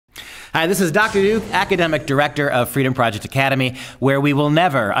Hi, this is Dr. Duke, Academic Director of Freedom Project Academy, where we will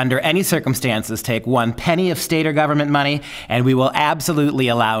never, under any circumstances, take one penny of state or government money, and we will absolutely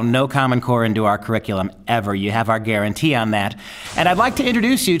allow no Common Core into our curriculum ever. You have our guarantee on that. And I'd like to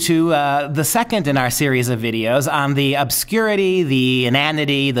introduce you to the second in our series of videos on the obscurity, the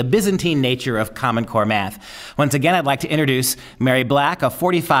inanity, the Byzantine nature of Common Core math. Once again, I'd like to introduce Mary Black, a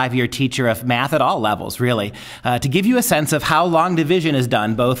 45-year teacher of math at all levels, really, to give you a sense of how long division is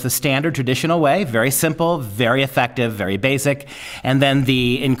done, both the standard traditional way, very simple, very effective, very basic, and then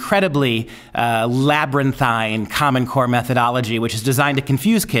the incredibly labyrinthine Common Core methodology, which is designed to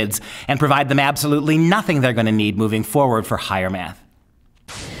confuse kids and provide them absolutely nothing they're going to need moving forward for higher math.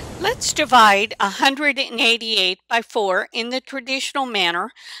 Let's divide 188 by 4 in the traditional manner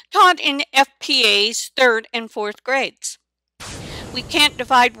taught in FPA's 3rd and 4th grades. We can't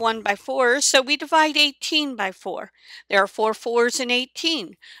divide 1 by 4, so we divide 18 by 4. There are 4 4s in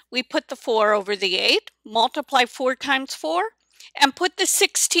 18. We put the 4 over the 8, multiply 4 times 4, and put the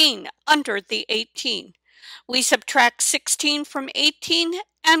 16 under the 18. We subtract 16 from 18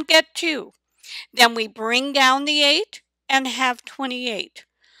 and get 2. Then we bring down the 8 and have 28.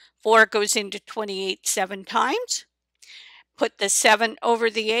 4 goes into 28 7 times. Put the 7 over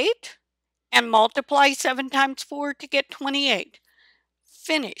the 8 and multiply 7 times 4 to get 28.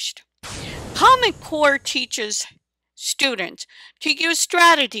 Finished. Common Core teaches students to use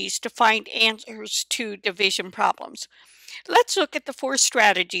strategies to find answers to division problems. Let's look at the 4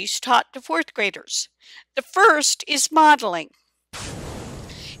 strategies taught to 4th graders. The first is modeling.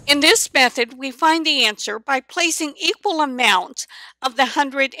 In this method, we find the answer by placing equal amounts of the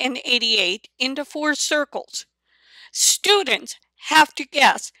 188 into 4 circles. Students have to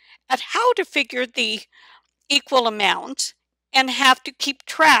guess at how to figure the equal amounts and have to keep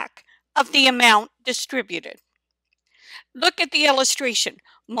track of the amount distributed. Look at the illustration.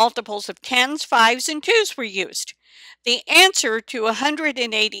 Multiples of 10s, 5s, and 2s were used. The answer to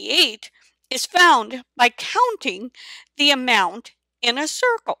 188 is found by counting the amount in a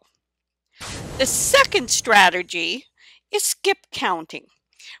circle. The second strategy is skip counting.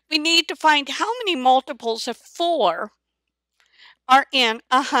 We need to find how many multiples of 4 are in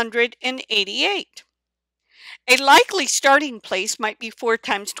 188. A likely starting place might be 4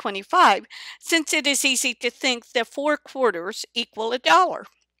 times 25, since it is easy to think that 4 quarters equal $1.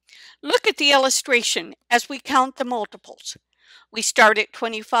 Look at the illustration as we count the multiples. We start at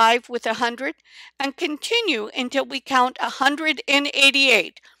 25 with 100 and continue until we count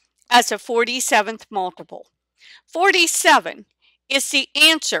 188 as a 47th multiple. 47 is the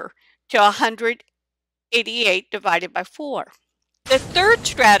answer to 188 divided by 4. The third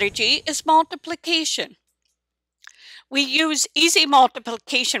strategy is multiplication. We use easy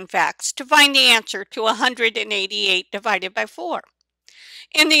multiplication facts to find the answer to 188 divided by 4.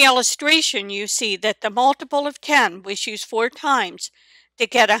 In the illustration, you see that the multiple of 10 was used 4 times to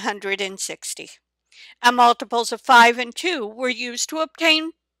get 160. And multiples of 5 and 2 were used to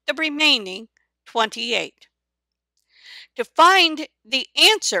obtain the remaining 28. To find the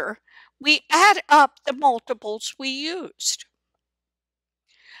answer, we add up the multiples we used.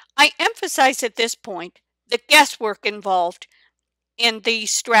 I emphasize at this point the guesswork involved in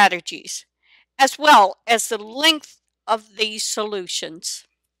these strategies, as well as the length of these solutions.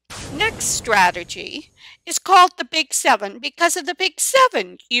 Next strategy is called the Big 7 because of the Big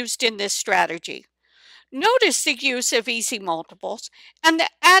 7 used in this strategy. Notice the use of easy multiples and the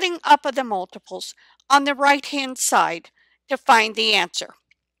adding up of the multiples on the right-hand side to find the answer.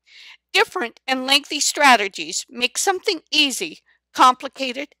 Different and lengthy strategies make something easy,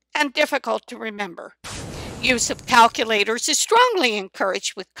 complicated, and difficult to remember. Use of calculators is strongly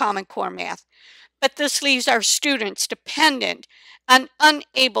encouraged with Common Core math, but this leaves our students dependent and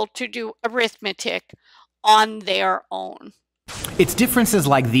unable to do arithmetic on their own. It's differences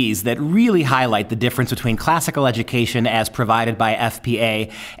like these that really highlight the difference between classical education as provided by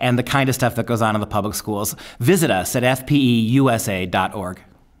FPA and the kind of stuff that goes on in the public schools. Visit us at fpeusa.org.